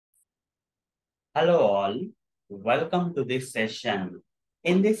Hello all, welcome to this session.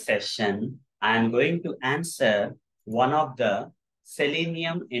 In this session, I am going to answer one of the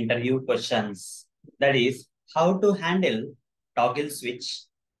Selenium interview questions. That is, how to handle toggle switch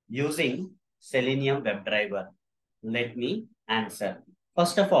using Selenium WebDriver. Let me answer.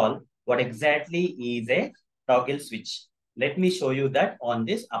 First of all, what exactly is a toggle switch? Let me show you that on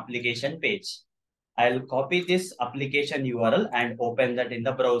this application page. I'll copy this application URL and open that in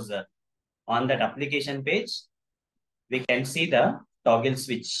the browser. On that application page, we can see the toggle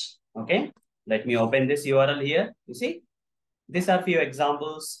switch. Okay, let me open this URL here. You see, these are few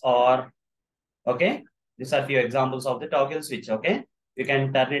examples or okay, these are few examples of the toggle switch. Okay, you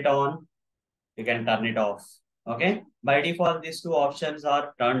can turn it on, you can turn it off. Okay, by default, these two options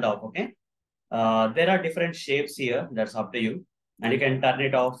are turned off. Okay, there are different shapes here. That's up to you, and you can turn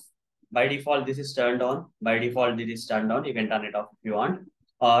it off. By default, this is turned on. By default, this is turned on. You can turn it off if you want,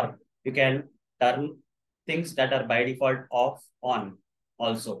 or you can turn things that are by default off on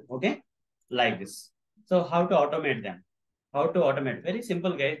also. Okay, like this. So how to automate them? How to automate? Very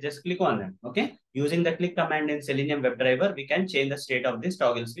simple, guys. Just click on them. Okay, using the click command in Selenium WebDriver, we can change the state of this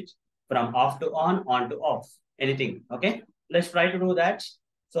toggle switch from off to on to off. Anything. Okay, let's try to do that.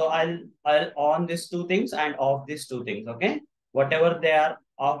 So I'll on these two things and off these two things. Okay. Whatever they are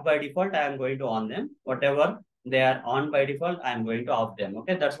off by default, I am going to on them. Whatever they are on by default, I am going to off them.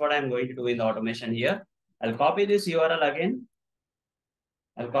 Okay. That's what I'm going to do in the automation here. I'll copy this URL again.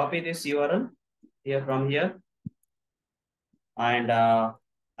 I'll copy this URL here from here. And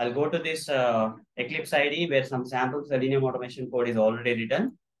I'll go to this Eclipse ID where some sample Selenium automation code is already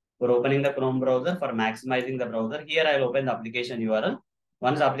written. For opening the Chrome browser, for maximizing the browser, here I'll open the application URL.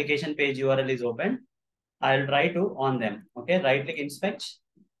 Once the application page URL is open, I'll try to on them. Okay, right click inspect,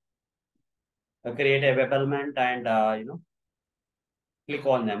 create a web element and click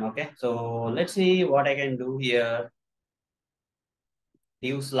on them. Okay, so let's see what I can do here.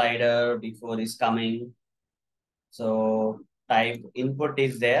 Div slider before is coming. So type input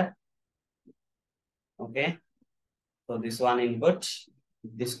is there. Okay, so this one input,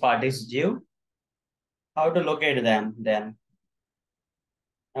 this part is div. How to locate them then?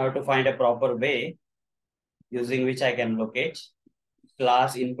 How to find a proper way using which I can locate.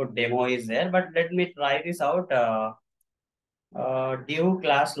 Class input demo is there, but let me try this out. Div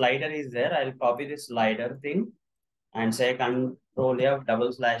class slider is there. I'll copy this slider thing and say control F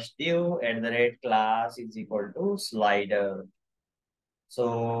double slash div at the rate class is equal to slider.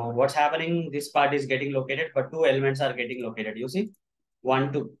 So what's happening? This part is getting located, but two elements are getting located. You see,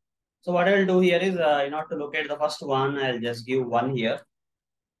 1, 2. So what I will do here is, in order to locate the first one, I'll just give 1 here.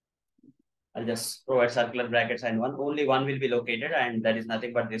 I'll just provide circular brackets and 1. Only 1 will be located, and that is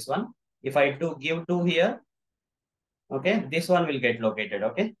nothing but this one. If I do give 2 here, okay, this one will get located.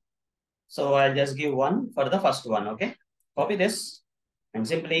 Okay. So I'll just give 1 for the first one. Okay. Copy this and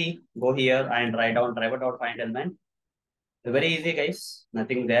simply go here and write down driver dot find element. Very easy, guys.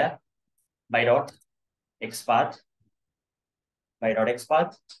 Nothing there. By dot xpath. By dot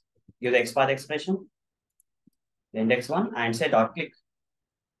xpath. Give the xpath expression. The index one and say dot click.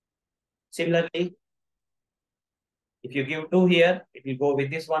 Similarly, if you give 2 here, it will go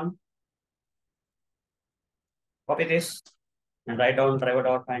with this one. Copy this and write down driver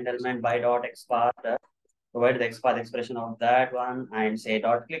dot find element by dot xpath. Provide the xpath expression of that one and say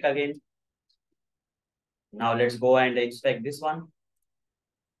dot click again. Now let's go and inspect this one.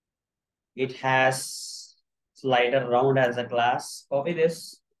 It has slider round as a class. Copy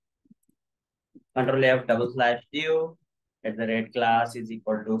this. Control F double slash div at the rate class is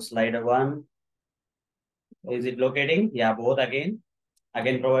equal to slider one. Is it locating? Yeah, both again.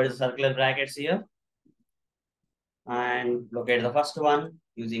 Again, provide circular brackets here. And locate the first one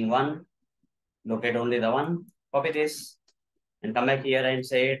using 1. Locate only the one. Copy this and come back here and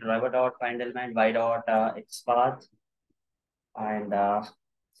say driver dot find element by dot xpath and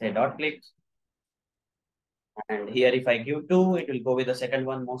say dot click. And here if I give 2, it will go with the second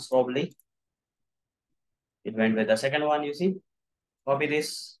one most probably. It went with the second one, you see. Copy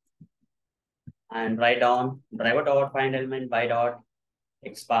this and write down driver dot find element by dot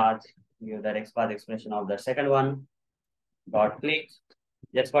xpath. Give that xpath expression of the second one. Dot click.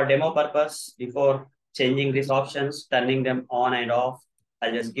 Just for demo purpose, before changing these options, turning them on and off,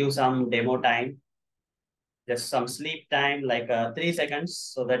 I'll just give some demo time, just some sleep time, like 3 seconds,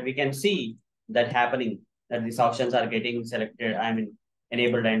 so that we can see that happening, that these options are getting selected, I mean,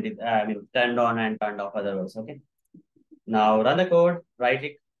 enabled and turned on and turned off otherwise. Okay. Now run the code, right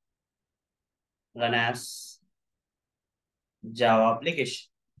click, run as Java application.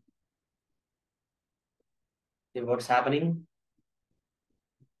 See what's happening.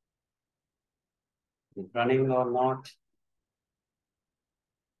 Is it running or not?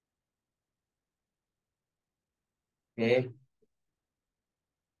 Okay,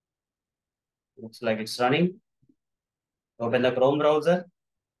 looks like it's running. Open the Chrome browser,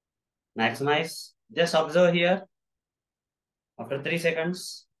 maximize. Just observe here after 3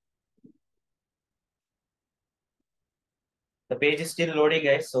 seconds. The page is still loading,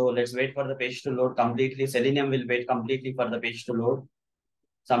 guys. So let's wait for the page to load completely. Selenium will wait completely for the page to load.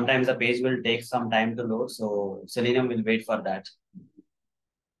 Sometimes the page will take some time to load. So Selenium will wait for that.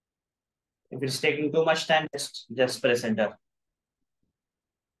 If it's taking too much time, just press enter.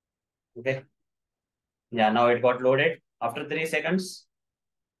 Okay. Yeah, now it got loaded after 3 seconds.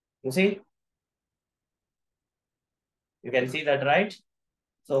 You see, you can see that, right?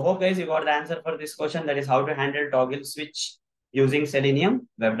 So hope guys you got the answer for this question. That is how to handle toggle switch using Selenium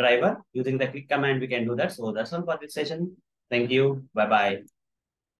WebDriver. Using the click command, we can do that. So that's all for this session. Thank you. Bye bye.